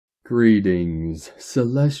Greetings,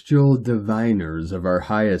 celestial diviners of our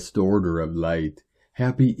highest order of light.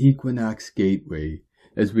 Happy Equinox Gateway.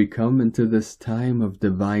 As we come into this time of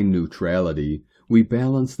divine neutrality, we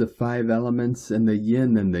balance the 5 elements, and the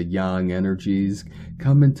yin and the yang energies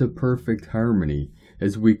come into perfect harmony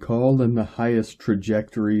as we call in the highest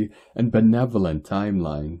trajectory and benevolent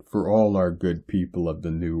timeline for all our good people of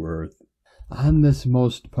the new earth. On this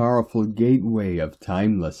most powerful gateway of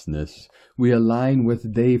timelessness, we align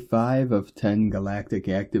with day 5 of 10 galactic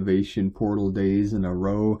activation portal days in a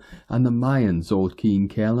row on the Mayans' old Keen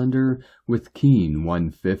calendar with Keen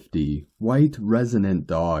 150, White Resonant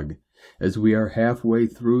Dog. As we are halfway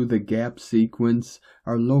through the gap sequence,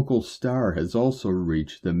 our local star has also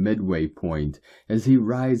reached the midway point as he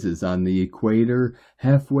rises on the equator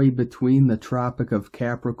halfway between the Tropic of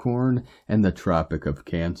Capricorn and the Tropic of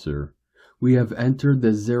Cancer. We have entered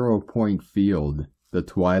the 0-point field, the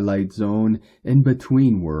twilight zone in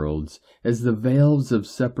between worlds, as the veils of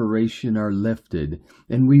separation are lifted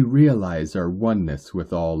and we realize our oneness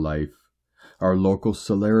with all life. Our local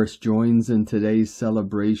Solaris joins in today's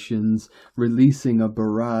celebrations, releasing a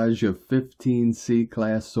barrage of 15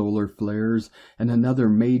 C-class solar flares and another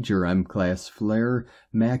major M-class flare,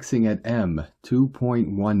 maxing at M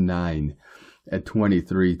 2.19 at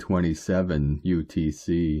 23:27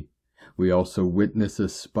 UTC. We also witness a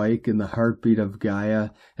spike in the heartbeat of Gaia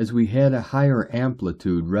as we had a higher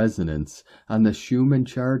amplitude resonance on the Schumann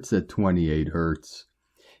charts at 28 Hz.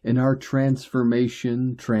 In our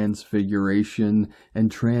transformation, transfiguration,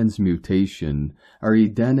 and transmutation, our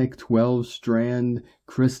Edenic 12-strand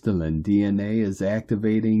crystalline DNA is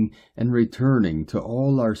activating and returning to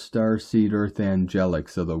all our starseed Earth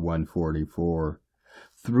Angelics of the 144.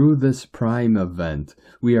 Through this prime event,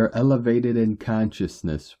 we are elevated in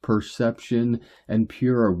consciousness, perception, and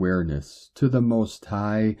pure awareness to the Most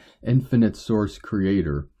High, Infinite Source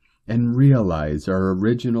Creator, and realize our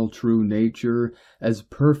original true nature as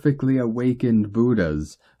perfectly awakened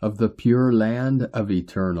Buddhas of the pure land of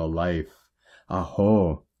eternal life.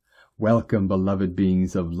 Aho! Welcome, beloved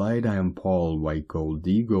beings of light. I am Paul White Gold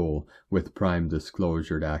Eagle with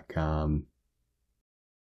PrimeDisclosure.com.